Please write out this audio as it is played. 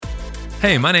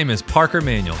Hey, my name is Parker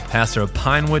Manuel, pastor of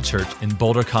Pinewood Church in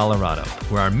Boulder, Colorado,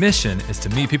 where our mission is to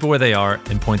meet people where they are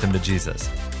and point them to Jesus.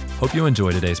 Hope you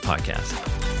enjoy today's podcast.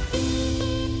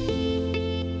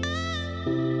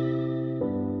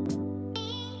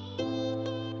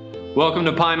 Welcome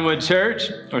to Pinewood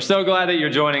Church. We're so glad that you're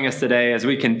joining us today as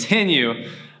we continue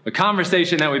a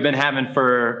conversation that we've been having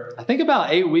for, I think,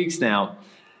 about 8 weeks now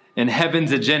in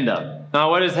Heaven's Agenda. Now,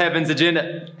 what is Heaven's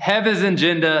Agenda? Heaven's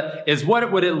Agenda is what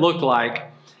would it look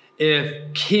like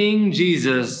if King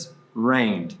Jesus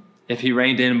reigned, if he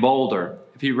reigned in Boulder,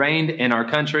 if he reigned in our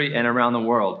country and around the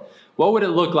world. What would it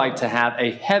look like to have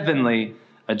a heavenly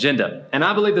agenda? And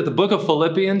I believe that the book of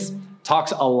Philippians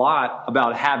talks a lot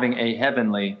about having a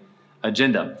heavenly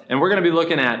agenda. And we're going to be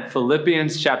looking at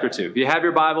Philippians chapter 2. If you have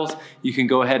your Bibles, you can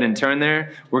go ahead and turn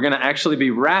there. We're going to actually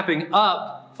be wrapping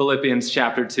up Philippians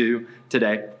chapter 2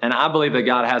 today. And I believe that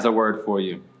God has a word for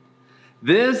you.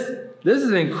 This is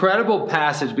an incredible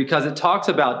passage because it talks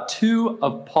about two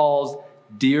of Paul's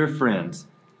dear friends,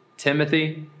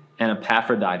 Timothy and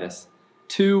Epaphroditus.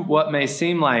 Two what may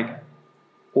seem like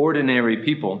ordinary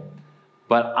people,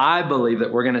 but I believe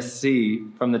that we're going to see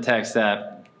from the text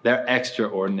that they're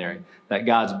extraordinary, that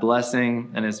God's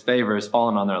blessing and his favor has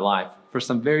fallen on their life for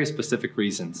some very specific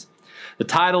reasons. The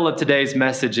title of today's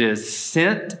message is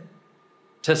Sent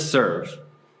to Serve.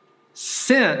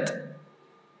 Sent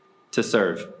to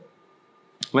serve.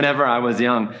 Whenever I was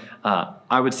young,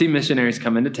 I would see missionaries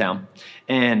come into town.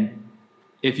 And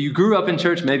if you grew up in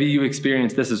church, maybe you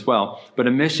experienced this as well. But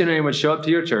a missionary would show up to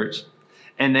your church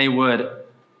and they would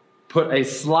put a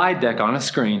slide deck on a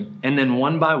screen, and then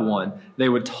one by one, they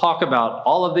would talk about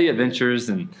all of the adventures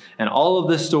and all of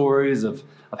the stories of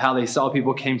how they saw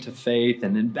people came to faith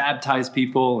and then baptized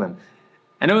people. And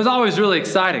it was always really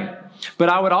exciting. But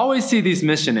I would always see these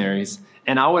missionaries,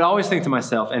 and I would always think to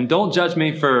myself, and don't judge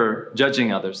me for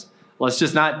judging others. Let's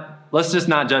just not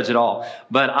judge at all.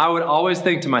 But I would always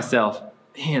think to myself,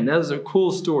 man, those are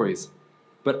cool stories.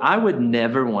 But I would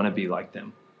never want to be like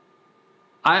them.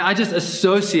 I just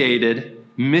associated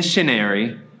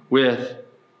missionary with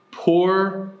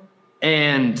poor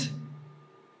and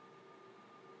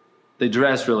they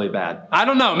dress really bad. I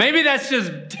don't know. Maybe that's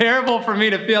just terrible for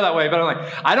me to feel that way. But I'm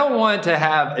like, I don't want to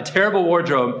have a terrible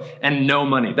wardrobe and no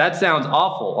money. That sounds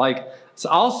awful. So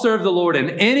I'll serve the Lord in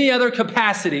any other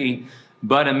capacity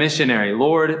but a missionary.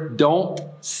 Lord, don't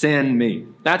send me.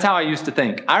 That's how I used to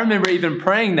think. I remember even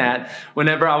praying that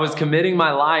whenever I was committing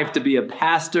my life to be a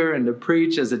pastor and to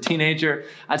preach as a teenager.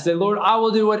 I'd say, Lord, I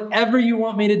will do whatever you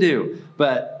want me to do,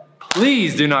 but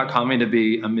please do not call me to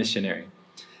be a missionary.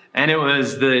 And it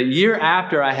was the year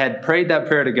after I had prayed that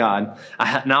prayer to God,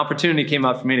 an opportunity came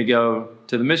up for me to go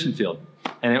to the mission field.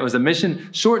 And it was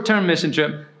a short-term mission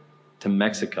trip to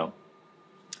Mexico.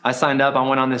 I signed up, I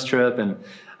went on this trip, and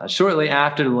shortly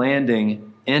after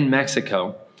landing in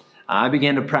Mexico, I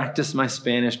began to practice my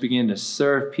Spanish, began to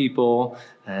serve people,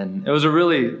 and it was a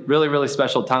really, really, really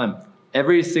special time.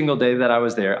 Every single day that I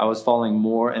was there, I was falling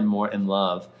more and more in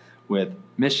love with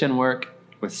mission work,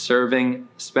 with serving,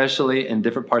 especially in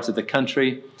different parts of the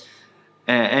country,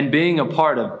 and being a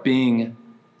part of being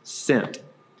sent.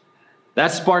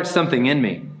 That sparked something in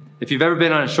me. If you've ever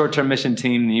been on a short-term mission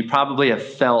team, you probably have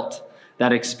felt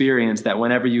that experience that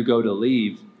whenever you go to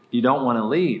leave, you don't want to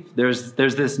leave. There's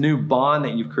this new bond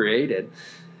that you've created.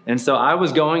 And so I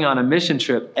was going on a mission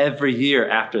trip every year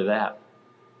after that.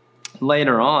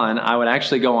 Later on, I would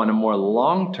actually go on a more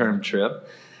long-term trip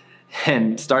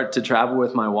and start to travel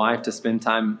with my wife to spend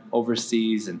time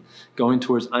overseas and going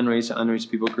towards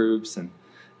unreached people groups. And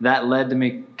that led to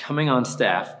me coming on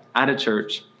staff at a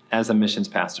church as a missions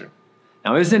pastor.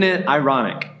 Now, isn't it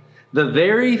ironic? The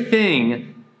very thing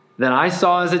that I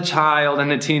saw as a child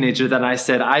and a teenager that I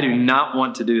said, I do not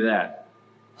want to do that.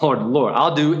 Lord,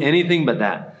 I'll do anything but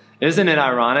that. Isn't it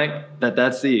ironic that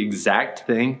that's the exact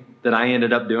thing that I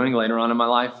ended up doing later on in my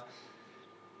life?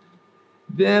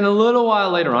 Then a little while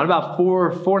later on, about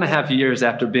 4.5 years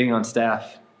after being on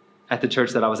staff at the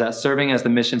church that I was at, serving as the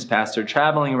missions pastor,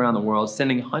 traveling around the world,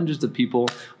 sending hundreds of people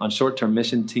on short-term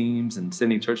mission teams and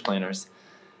sending church planners,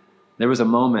 there was a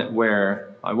moment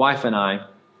where my wife and I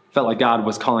felt like God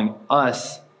was calling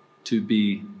us to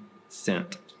be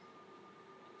sent,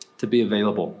 to be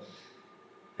available.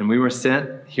 And we were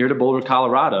sent here to Boulder,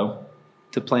 Colorado,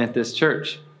 to plant this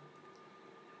church.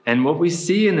 And what we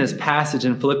see in this passage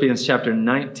in Philippians chapter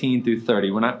 19 through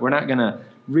 30, we're not going to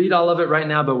read all of it right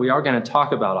now, but we are going to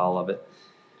talk about all of it,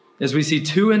 is we see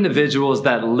two individuals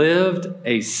that lived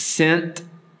a sent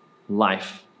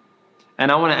life.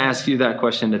 And I want to ask you that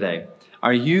question today.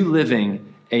 Are you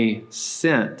living a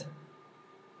sent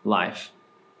life?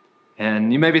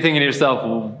 And you may be thinking to yourself,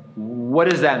 well, what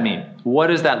does that mean? What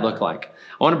does that look like?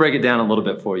 I want to break it down a little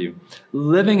bit for you.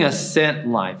 Living a sent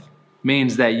life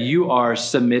means that you are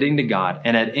submitting to God,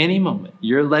 and at any moment,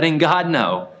 you're letting God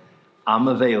know, I'm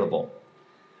available.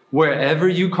 Wherever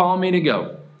you call me to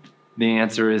go, the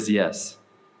answer is yes.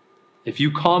 If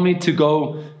you call me to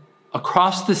go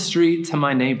across the street to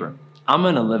my neighbor, I'm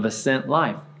going to live a sent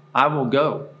life. I will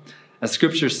go. As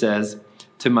Scripture says,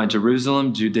 to my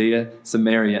Jerusalem, Judea,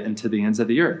 Samaria, and to the ends of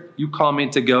the earth. You call me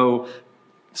to go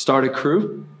start a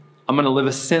crew, I'm going to live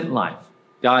a sent life.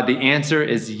 God, the answer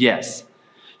is yes.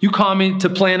 You call me to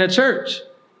plant a church.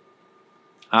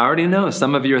 I already know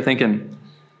some of you are thinking,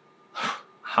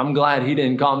 I'm glad he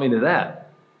didn't call me to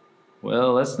that.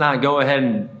 Well, let's not go ahead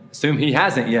and assume he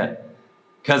hasn't yet,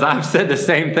 because I've said the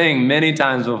same thing many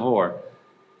times before.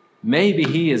 Maybe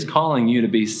he is calling you to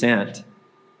be sent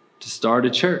to start a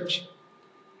church.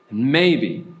 And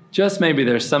maybe, just maybe,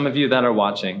 there's some of you that are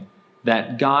watching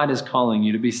that God is calling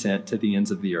you to be sent to the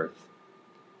ends of the earth,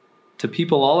 to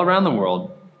people all around the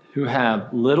world who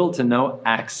have little to no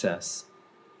access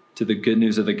to the good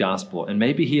news of the gospel. And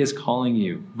maybe he is calling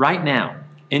you right now,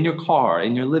 in your car,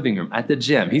 in your living room, at the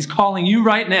gym. He's calling you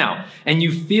right now, and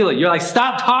you feel it. You're like,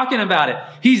 stop talking about it.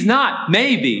 He's not.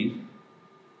 Maybe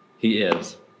he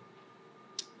is.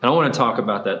 And I want to talk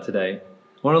about that today.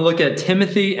 I want to look at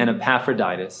Timothy and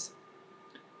Epaphroditus,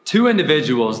 two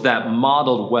individuals that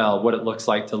modeled well what it looks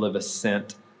like to live a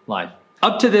sent life.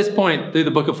 Up to this point, through the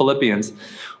book of Philippians,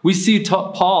 we see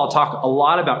Paul talk a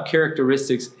lot about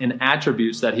characteristics and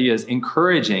attributes that he is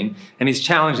encouraging and he's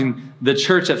challenging the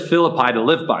church at Philippi to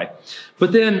live by.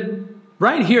 But then,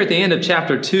 right here at the end of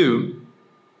chapter 2,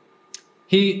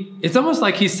 it's almost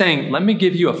like he's saying, let me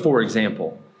give you a for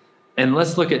example, and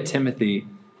let's look at Timothy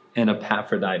and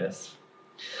Epaphroditus.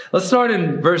 Let's start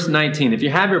in verse 19. If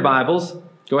you have your Bibles,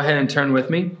 go ahead and turn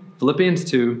with me. Philippians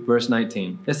 2, verse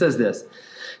 19. It says this,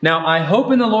 "Now I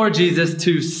hope in the Lord Jesus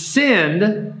to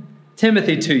send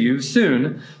Timothy to you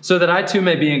soon, so that I too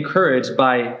may be encouraged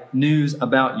by news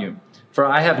about you. For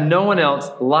I have no one else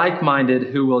like-minded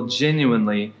who will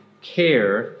genuinely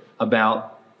care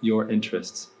about your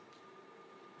interests."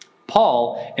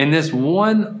 Paul, in this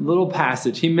one little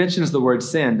passage, he mentions the word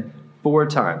send 4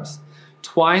 times.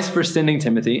 Twice for sending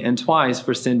Timothy and twice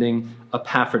for sending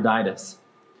Epaphroditus.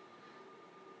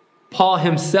 Paul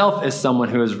himself is someone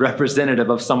who is representative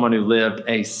of someone who lived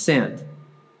a sent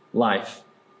life.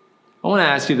 I want to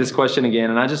ask you this question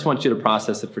again, and I just want you to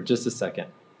process it for just a second.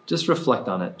 Just reflect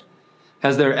on it.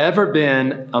 Has there ever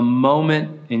been a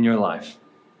moment in your life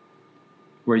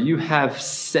where you have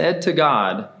said to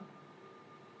God,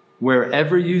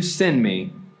 wherever you send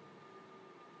me,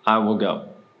 I will go?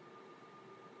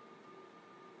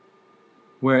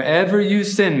 Wherever you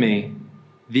send me,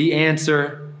 the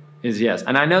answer is yes.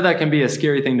 And I know that can be a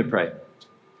scary thing to pray.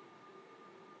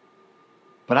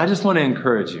 But I just want to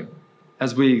encourage you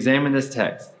as we examine this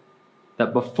text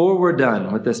that before we're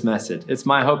done with this message, it's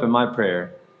my hope and my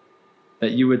prayer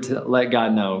that you would let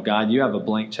God know, God, you have a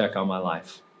blank check on my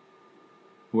life.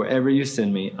 Wherever you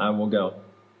send me, I will go.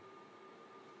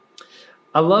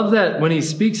 I love that when he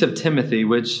speaks of Timothy,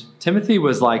 which Timothy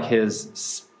was like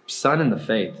his son in the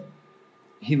faith.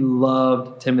 He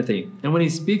loved Timothy. And when he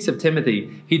speaks of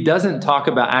Timothy, he doesn't talk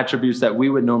about attributes that we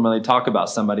would normally talk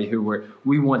about somebody who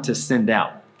we want to send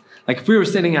out. Like if we were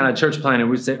sitting on a church plan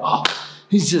and we'd say, oh,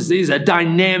 he's a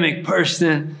dynamic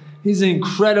person. He's an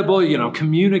incredible,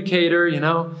 communicator,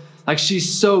 Like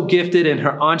she's so gifted in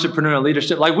her entrepreneurial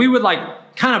leadership. Like we would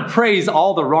kind of praise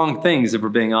all the wrong things if we're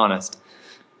being honest.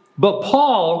 But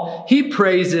Paul, he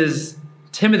praises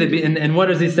Timothy. And what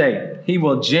does he say? He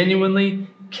will genuinely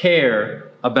care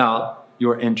about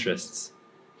your interests.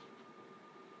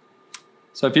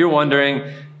 So if you're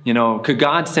wondering, could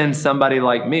God send somebody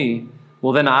like me?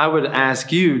 Well, then I would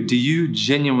ask you, do you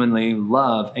genuinely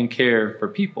love and care for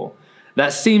people?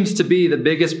 That seems to be the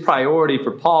biggest priority for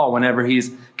Paul whenever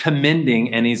he's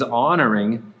commending and he's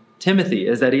honoring Timothy,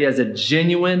 is that he has a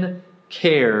genuine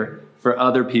care for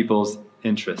other people's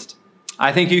interest.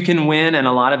 I think you can win in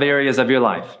a lot of areas of your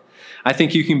life. I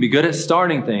think you can be good at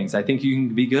starting things. I think you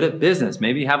can be good at business.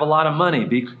 Maybe have a lot of money,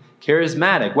 be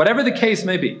charismatic, whatever the case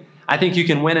may be. I think you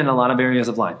can win in a lot of areas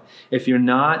of life. If you're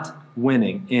not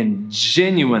winning in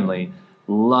genuinely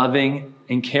loving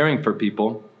and caring for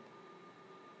people,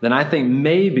 then I think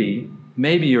maybe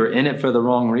you're in it for the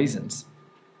wrong reasons.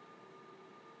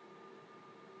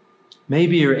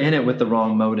 Maybe you're in it with the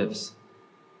wrong motives.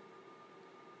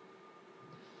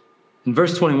 In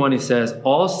verse 21, he says,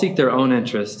 all seek their own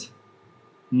interest,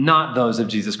 not those of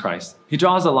Jesus Christ. He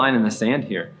draws a line in the sand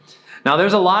here. Now,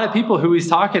 there's a lot of people who he's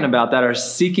talking about that are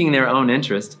seeking their own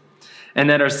interest and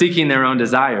that are seeking their own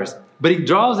desires. But he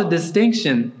draws a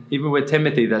distinction even with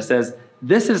Timothy that says,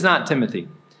 this is not Timothy.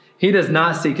 He does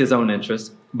not seek his own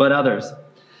interest, but others.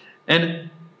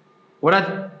 And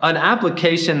an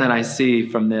application that I see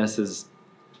from this is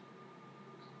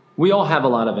we all have a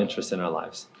lot of interests in our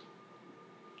lives.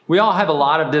 We all have a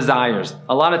lot of desires,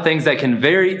 a lot of things that can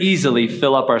very easily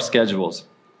fill up our schedules.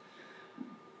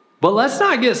 But let's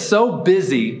not get so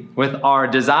busy with our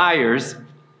desires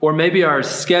or maybe our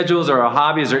schedules or our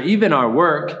hobbies or even our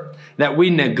work that we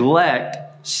neglect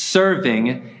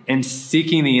serving and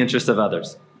seeking the interest of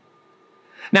others.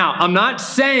 Now, I'm not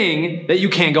saying that you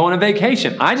can't go on a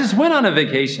vacation. I just went on a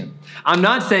vacation. I'm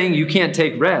not saying you can't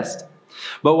take rest.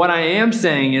 But what I am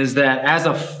saying is that as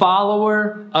a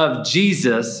follower of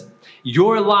Jesus,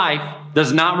 your life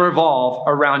does not revolve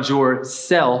around your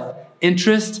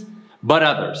self-interest, but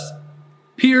others.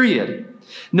 Period.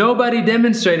 Nobody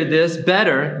demonstrated this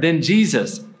better than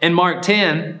Jesus. In Mark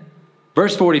 10,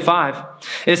 verse 45,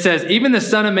 it says, even the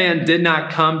Son of Man did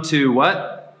not come to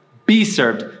what? Be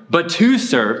served, but to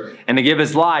serve and to give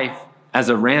his life as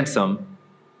a ransom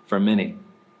for many.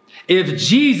 If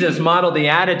Jesus modeled the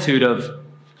attitude of,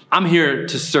 I'm here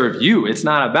to serve you, it's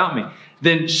not about me,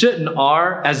 then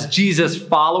as Jesus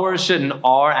followers, shouldn't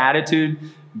our attitude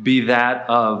be that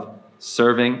of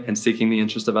serving and seeking the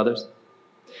interest of others?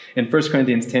 In 1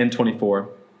 Corinthians 10:24,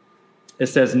 it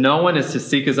says, no one is to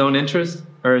seek his own interest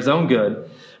or his own good,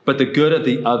 but the good of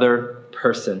the other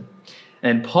person.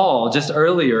 And Paul, just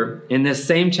earlier in this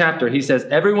same chapter, he says,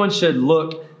 everyone should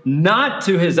look not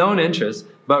to his own interest,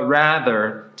 but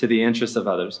rather to the interests of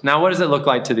others. Now, what does it look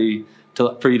like for you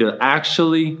to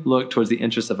actually look towards the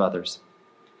interests of others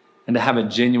and to have a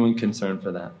genuine concern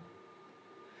for that?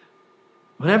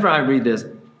 Whenever I read this,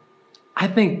 I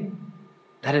think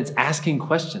that it's asking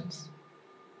questions.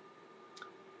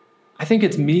 I think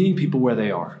it's meeting people where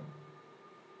they are.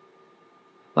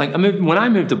 Like when I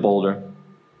moved to Boulder,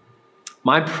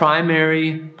 my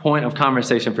primary point of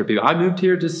conversation for people, I moved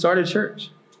here to start a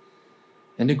church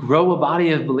and to grow a body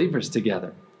of believers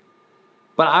together.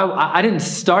 But I didn't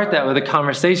start that with a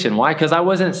conversation. Why? Because I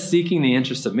wasn't seeking the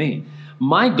interest of me.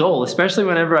 My goal, especially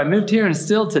whenever I moved here and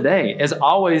still today, is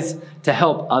always to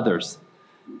help others.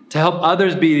 To help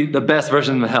others be the best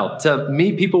version of help. To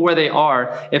meet people where they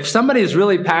are. If somebody is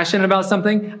really passionate about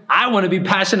something, I want to be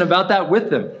passionate about that with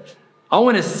them. I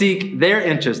want to seek their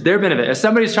interest, their benefit. If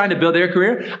somebody's trying to build their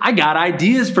career, I got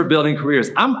ideas for building careers.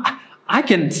 I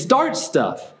can start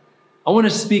stuff. I want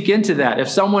to speak into that. If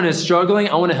someone is struggling,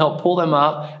 I want to help pull them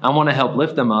up. I want to help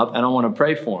lift them up, and I want to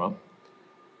pray for them.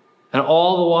 And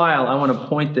all the while, I want to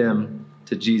point them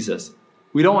to Jesus.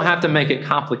 We don't have to make it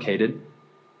complicated,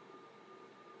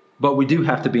 but we do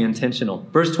have to be intentional.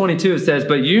 Verse 22, it says,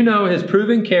 but you know his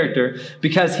proven character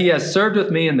because he has served with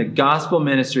me in the gospel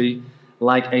ministry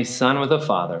like a son with a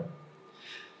father.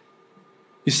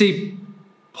 You see,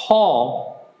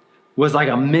 Paul was like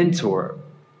a mentor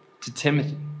to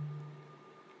Timothy.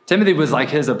 Timothy was like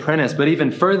his apprentice, but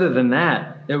even further than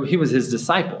that, he was his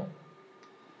disciple.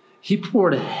 He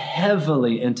poured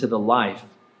heavily into the life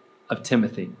of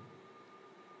Timothy,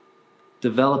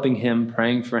 developing him,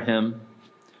 praying for him,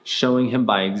 showing him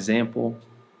by example.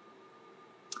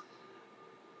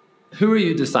 Who are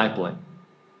you discipling?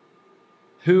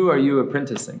 Who are you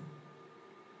apprenticing?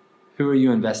 Who are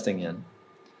you investing in?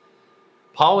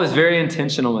 Paul was very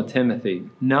intentional with Timothy,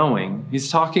 knowing he's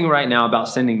talking right now about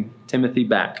sending Timothy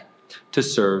back to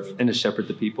serve and to shepherd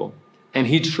the people. And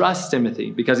he trusts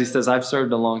Timothy because he says, I've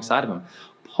served alongside of him.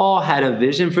 Paul had a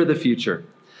vision for the future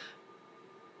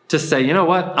to say, you know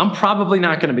what? I'm probably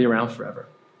not going to be around forever.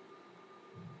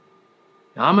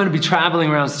 I'm going to be traveling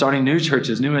around starting new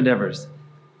churches, new endeavors.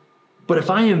 But if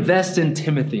I invest in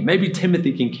Timothy, maybe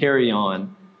Timothy can carry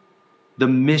on the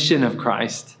mission of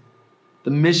Christ,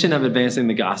 the mission of advancing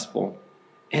the gospel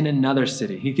in another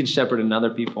city. He can shepherd another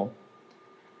people.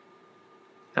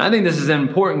 And I think this is an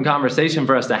important conversation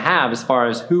for us to have as far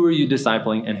as who are you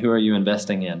discipling and who are you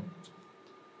investing in.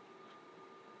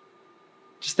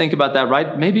 Just think about that,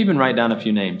 right? Maybe even write down a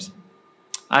few names.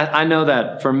 I know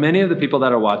that for many of the people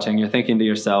that are watching, you're thinking to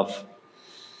yourself,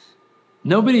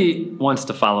 nobody wants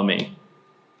to follow me.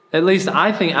 At least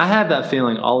I think I have that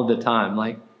feeling all of the time.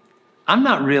 Like, I'm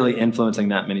not really influencing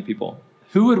that many people.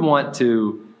 Who would want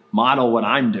to model what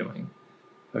I'm doing?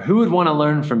 Or who would want to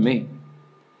learn from me?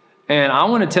 And I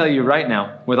want to tell you right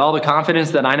now, with all the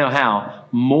confidence that I know how,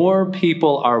 more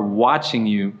people are watching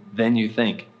you than you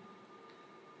think.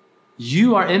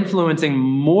 You are influencing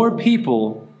more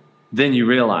people than you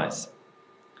realize.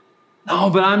 No,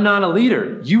 but I'm not a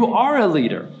leader. You are a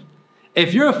leader.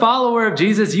 If you're a follower of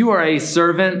Jesus, you are a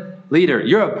servant leader.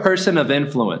 You're a person of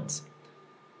influence.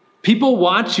 People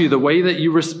watch you, the way that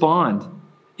you respond,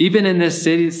 even in this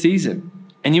season.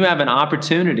 And you have an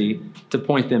opportunity to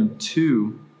point them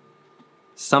to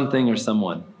something or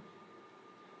someone.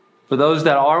 For those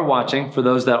that are watching, for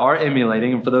those that are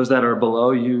emulating, and for those that are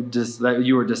below you, that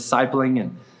you are discipling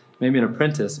and maybe an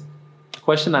apprentice, the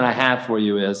question that I have for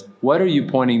you is, what are you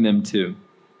pointing them to?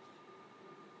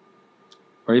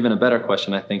 Or even a better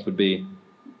question, I think, would be,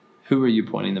 who are you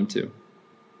pointing them to?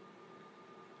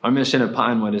 Our mission at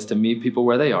Pinewood is to meet people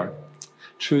where they are,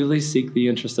 truly seek the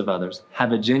interest of others,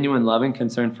 have a genuine loving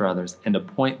concern for others, and to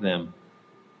point them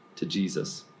to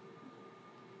Jesus.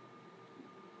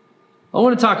 I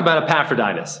want to talk about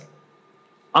Epaphroditus.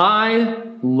 I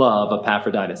love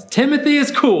Epaphroditus. Timothy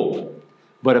is cool,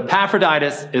 but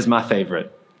Epaphroditus is my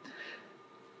favorite.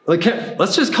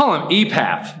 Let's just call him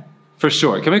Epaph for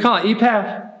short. Can we call him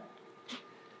Epaph?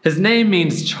 His name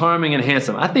means charming and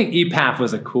handsome. I think Epaph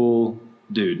was a cool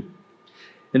dude.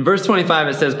 In verse 25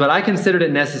 it says, "But I considered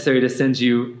it necessary to send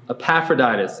you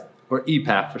Epaphroditus," or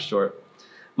Epaph for short,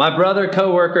 "my brother,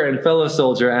 co-worker, and fellow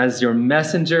soldier, as your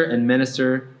messenger and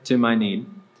minister to my need."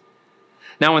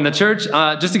 Now, when the church,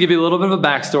 just to give you a little bit of a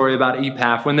backstory about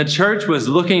Epaph, when the church was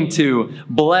looking to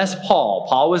bless Paul,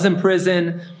 Paul was in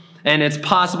prison, and it's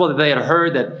possible that they had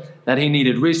heard that he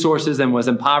needed resources and was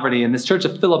in poverty. And this church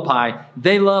of Philippi,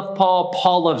 they love Paul,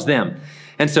 Paul loves them.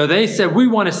 And so they said, we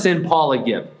want to send Paul a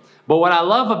gift. But what I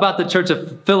love about the church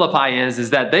of Philippi is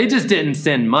that they just didn't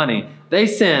send money. They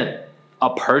sent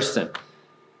a person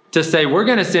to say, we're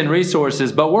going to send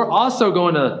resources, but we're also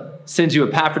going to send you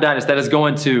Epaphroditus that is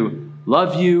going to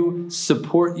love you,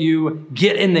 support you,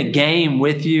 get in the game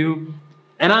with you.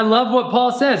 And I love what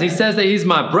Paul says. He says that he's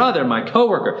my brother, my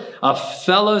coworker, a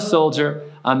fellow soldier,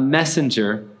 a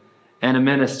messenger, and a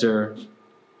minister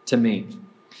to me.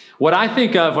 What I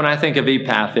think of when I think of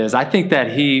Epaph is I think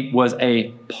that he was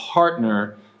a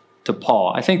partner to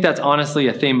Paul. I think that's honestly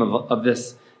a theme of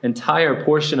this entire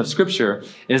portion of Scripture,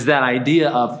 is that idea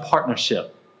of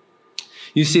partnership.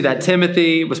 You see that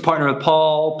Timothy was partnered with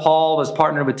Paul, Paul was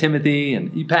partnered with Timothy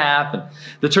and Epaph, and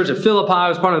the church of Philippi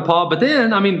was partnered with Paul. But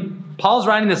then, Paul's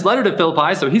writing this letter to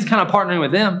Philippi, so he's kind of partnering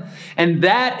with them. And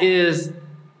that is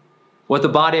what the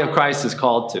body of Christ is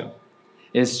called to,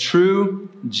 is true,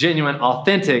 genuine,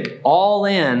 authentic,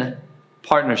 all-in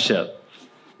partnership.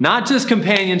 Not just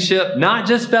companionship, not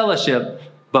just fellowship,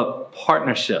 but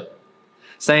partnership.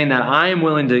 Saying that I am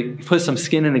willing to put some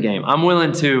skin in the game. I'm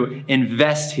willing to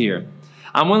invest here.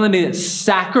 I'm willing to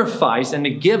sacrifice and to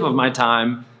give of my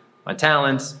time, my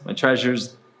talents, my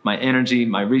treasures, my energy,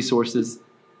 my resources,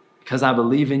 because I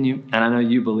believe in you and I know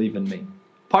you believe in me.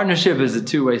 Partnership is a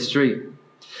two-way street.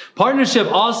 Partnership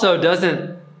also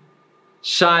doesn't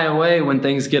shy away when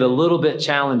things get a little bit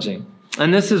challenging.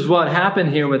 And this is what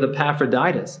happened here with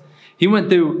Epaphroditus. He went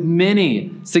through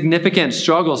many significant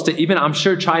struggles to even, I'm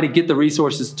sure, try to get the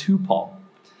resources to Paul.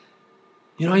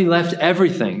 He left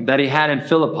everything that he had in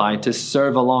Philippi to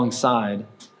serve alongside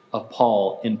of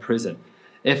Paul in prison.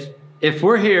 If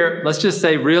we're here, let's just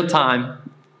say real time,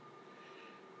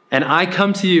 and I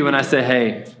come to you and I say,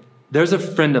 hey, there's a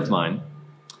friend of mine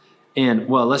in,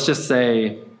 well, let's just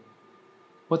say,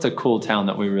 what's a cool town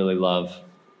that we really love?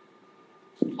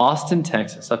 Austin,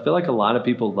 Texas. I feel like a lot of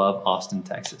people love Austin,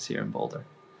 Texas here in Boulder.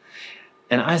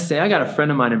 And I say, I got a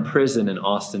friend of mine in prison in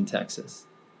Austin, Texas.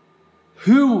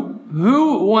 Who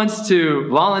wants to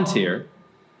volunteer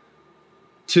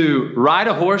to ride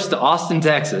a horse to Austin,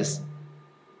 Texas,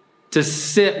 to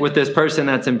sit with this person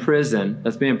that's in prison,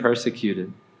 that's being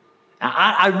persecuted?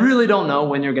 I really don't know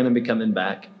when you're going to be coming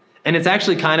back. And it's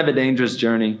actually kind of a dangerous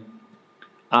journey.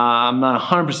 I'm not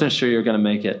 100% sure you're going to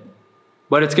make it.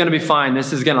 But it's going to be fine.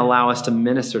 This is going to allow us to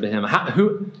minister to him.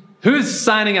 Who's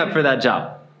signing up for that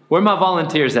job? Where are my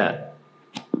volunteers at?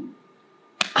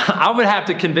 I would have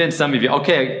to convince some of you,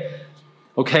 okay,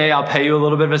 I'll pay you a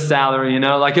little bit of a salary,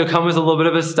 it'll come with a little bit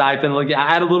of a stipend,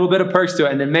 add a little bit of perks to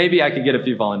it, and then maybe I could get a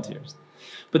few volunteers.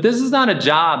 But this is not a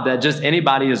job that just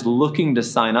anybody is looking to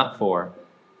sign up for.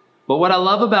 But what I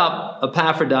love about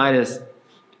Epaphroditus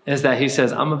is that he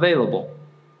says, I'm available.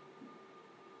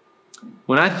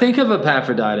 When I think of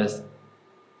Epaphroditus,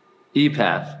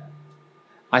 Epaph,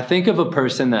 I think of a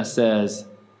person that says,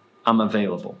 I'm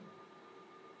available.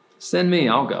 Send me,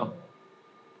 I'll go.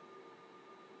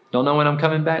 Don't know when I'm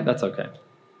coming back? That's okay.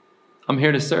 I'm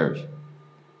here to serve.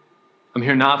 I'm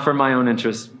here not for my own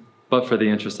interests, but for the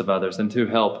interests of others and to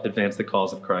help advance the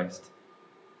cause of Christ.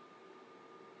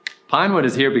 Pinewood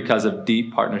is here because of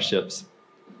deep partnerships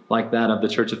like that of the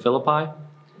Church of Philippi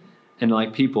and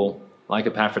like people like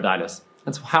Epaphroditus.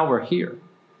 That's how we're here.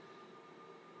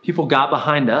 People got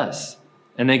behind us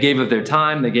And they gave of their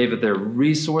time, they gave of their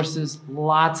resources,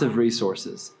 lots of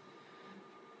resources,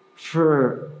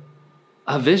 for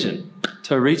a vision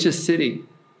to reach a city,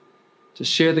 to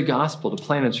share the gospel, to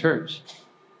plant a church.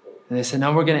 And they said,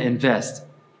 now we're going to invest.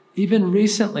 Even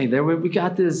recently, we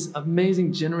got this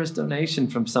amazing, generous donation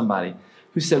from somebody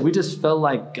who said, we just felt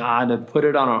like God had put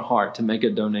it on our heart to make a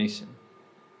donation.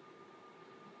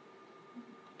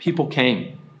 People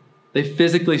came. They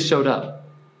physically showed up,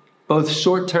 both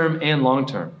short-term and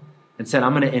long-term, and said,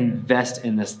 I'm going to invest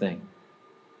in this thing.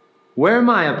 Where are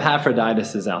my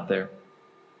Epaphroditus out there?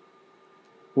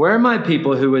 Where are my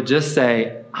people who would just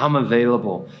say, I'm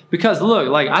available? Because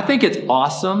look, I think it's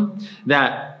awesome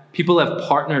that people have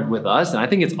partnered with us, and I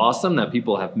think it's awesome that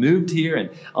people have moved here. And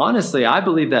honestly, I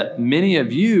believe that many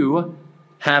of you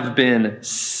have been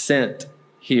sent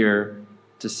here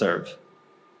to serve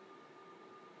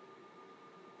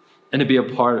and to be a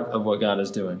part of what God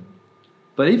is doing.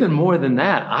 But even more than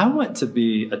that, I want to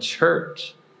be a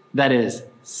church that is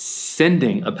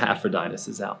sending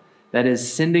Epaphroditus out, that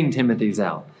is sending Timothy's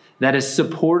out, that is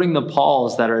supporting the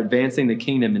Pauls that are advancing the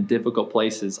kingdom in difficult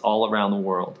places all around the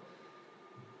world.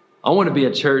 I want to be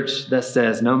a church that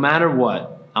says, no matter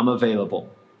what, I'm available.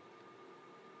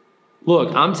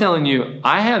 Look, I'm telling you,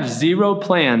 I have zero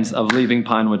plans of leaving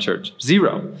Pinewood Church.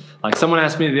 Zero. Someone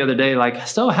asked me the other day,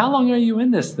 so how long are you in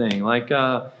this thing?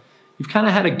 You've kind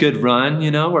of had a good run,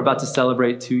 we're about to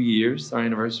celebrate 2 years, our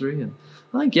anniversary. And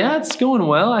I'm yeah, it's going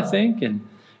well, I think. And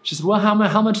she said, well,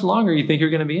 how much longer do you think you're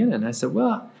going to be in it? And I said,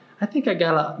 well, I think I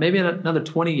got maybe another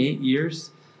 28 years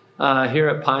here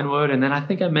at Pinewood. And then I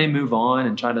think I may move on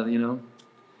and try to,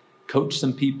 coach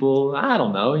some people. I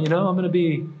don't know, I'm going to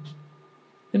be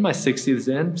in my 60s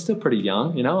then, still pretty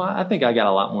young, I think I got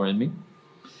a lot more in me.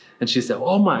 And she said,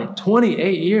 oh my,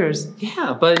 28 years?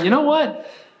 Yeah, but you know what?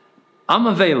 I'm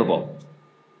available.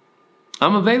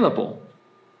 I'm available.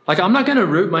 I'm not going to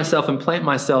root myself and plant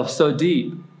myself so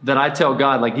deep that I tell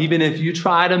God, even if you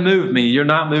try to move me, you're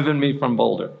not moving me from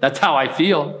Boulder. That's how I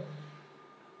feel.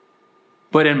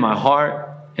 But in my heart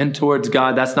and towards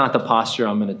God, that's not the posture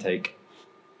I'm going to take.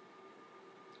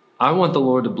 I want the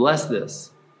Lord to bless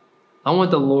this. I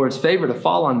want the Lord's favor to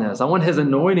fall on this. I want his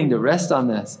anointing to rest on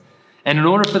this. And in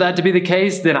order for that to be the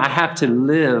case, then I have to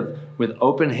live with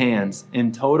open hands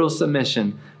in total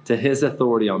submission to his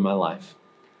authority on my life.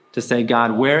 To say,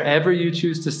 God, wherever you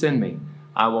choose to send me,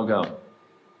 I will go.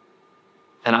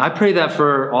 And I pray that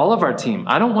for all of our team.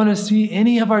 I don't want to see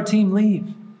any of our team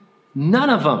leave. None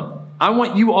of them. I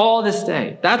want you all to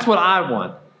stay. That's what I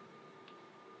want.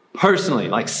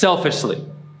 Personally, selfishly.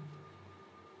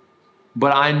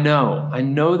 But I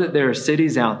know that there are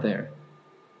cities out there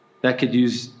that could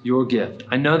use your gift.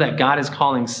 I know that God is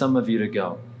calling some of you to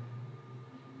go.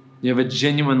 You have a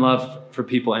genuine love for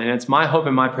people, and it's my hope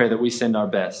and my prayer that we send our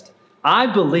best. I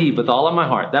believe with all of my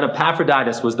heart that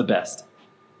Epaphroditus was the best.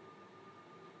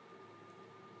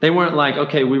 They weren't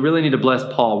okay, we really need to bless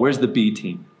Paul. Where's the B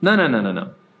team?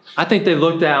 No. I think they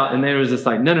looked out and they was just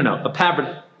no.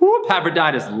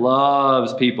 Epaphroditus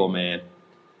loves people, man.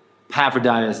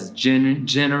 Epaphroditus is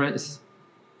generous.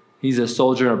 He's a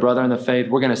soldier, a brother in the faith.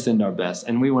 We're going to send our best,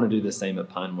 and we want to do the same at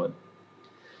Pinewood.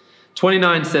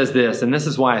 29 says this, and this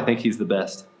is why I think he's the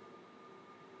best.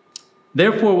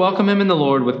 Therefore, welcome him in the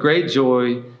Lord with great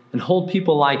joy and hold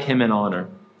people like him in honor,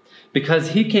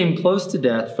 because he came close to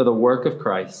death for the work of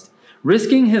Christ,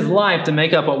 risking his life to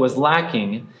make up what was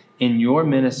lacking in your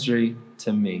ministry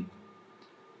to me.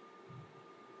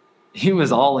 He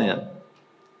was all in,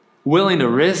 willing to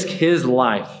risk his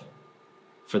life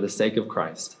for the sake of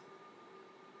Christ.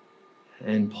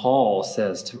 And Paul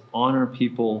says to honor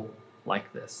people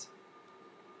like this.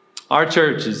 Our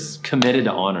church is committed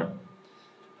to honor.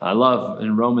 I love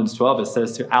in Romans 12, it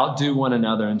says to outdo one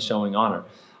another in showing honor.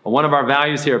 One of our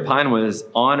values here at Pinewood is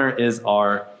honor is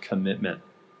our commitment.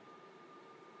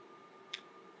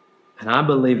 And I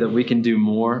believe that we can do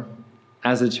more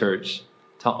as a church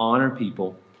to honor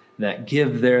people that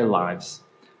give their lives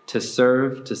to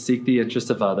serve, to seek the interest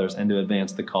of others, and to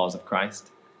advance the cause of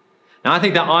Christ. Now, I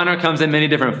think that honor comes in many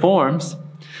different forms.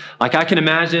 I can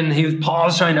imagine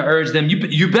Paul's trying to urge them,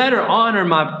 you better honor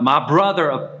my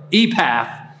brother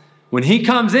Epaph. When he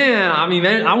comes in,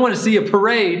 I want to see a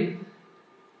parade.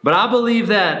 But I believe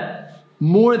that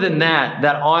more than that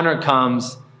honor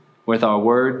comes with our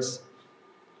words.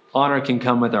 Honor can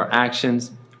come with our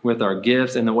actions, with our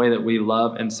gifts, and the way that we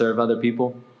love and serve other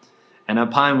people. And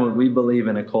at Pinewood, we believe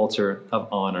in a culture of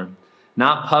honor.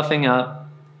 Not puffing up,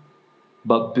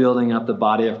 but building up the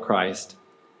body of Christ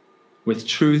with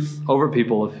truth over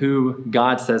people of who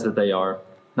God says that they are,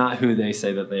 not who they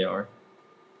say that they are.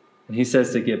 And he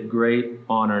says to give great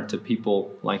honor to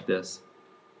people like this.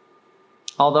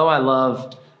 Although I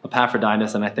love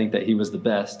Epaphroditus and I think that he was the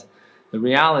best, the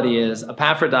reality is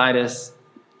Epaphroditus,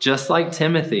 just like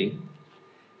Timothy,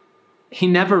 he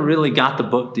never really got the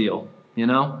book deal, you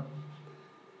know?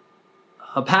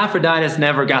 Epaphroditus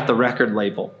never got the record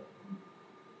label.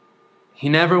 He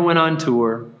never went on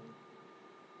tour.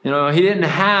 You know, he didn't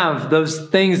have those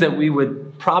things that we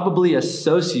would probably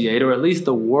associate, or at least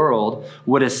the world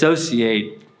would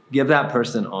associate, give that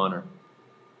person honor.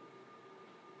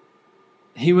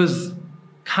 He was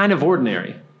kind of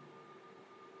ordinary.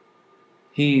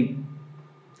 He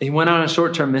went on a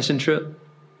short-term mission trip.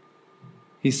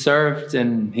 He served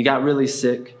and he got really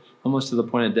sick, almost to the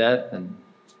point of death. And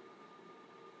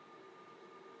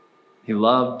he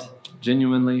loved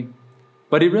genuinely,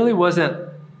 but he really wasn't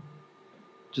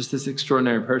just this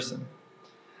extraordinary person.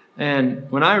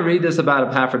 And when I read this about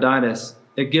Epaphroditus,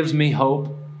 it gives me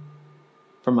hope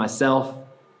for myself.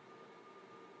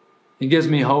 It gives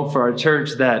me hope for our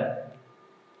church that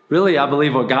really I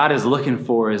believe what God is looking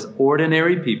for is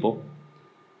ordinary people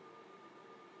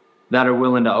that are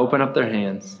willing to open up their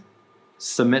hands,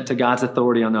 submit to God's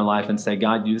authority on their life, and say,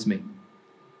 God, use me.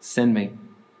 Send me.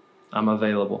 I'm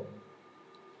available.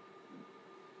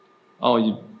 Oh,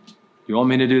 you want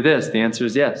me to do this? The answer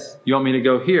is yes. You want me to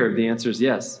go here? The answer is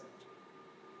yes.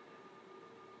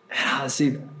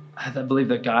 And I believe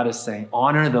that God is saying,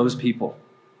 honor those people.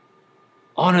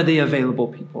 Honor the available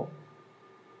people.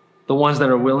 The ones that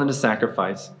are willing to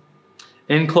sacrifice.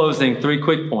 In closing, 3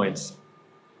 quick points.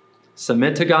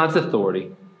 Submit to God's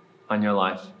authority on your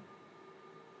life.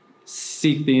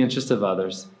 Seek the interest of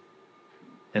others.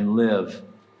 And live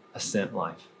a sent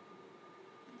life.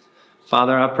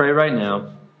 Father, I pray right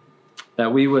now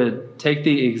that we would take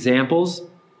the examples,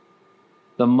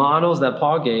 the models that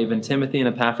Paul gave in Timothy and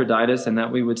Epaphroditus, and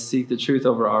that we would seek the truth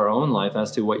over our own life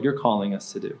as to what you're calling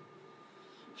us to do.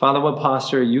 Father, what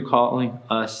posture are you calling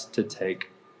us to take?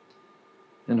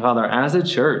 And Father, as a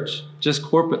church, just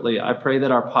corporately, I pray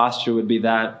that our posture would be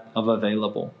that of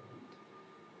available.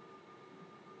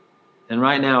 And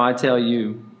right now, I tell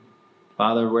you,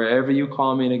 Father, wherever you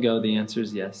call me to go, the answer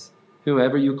is yes.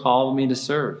 Whoever you call me to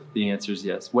serve, the answer is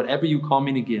yes. Whatever you call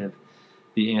me to give,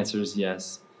 the answer is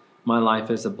yes. My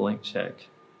life is a blank check.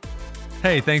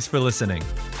 Hey, thanks for listening.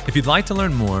 If you'd like to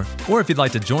learn more, or if you'd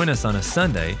like to join us on a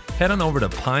Sunday, head on over to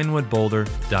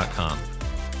pinewoodboulder.com.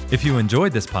 If you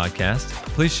enjoyed this podcast,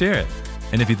 please share it.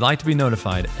 And if you'd like to be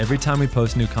notified every time we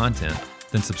post new content,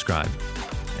 then subscribe.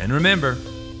 And remember,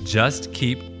 just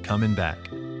keep coming back.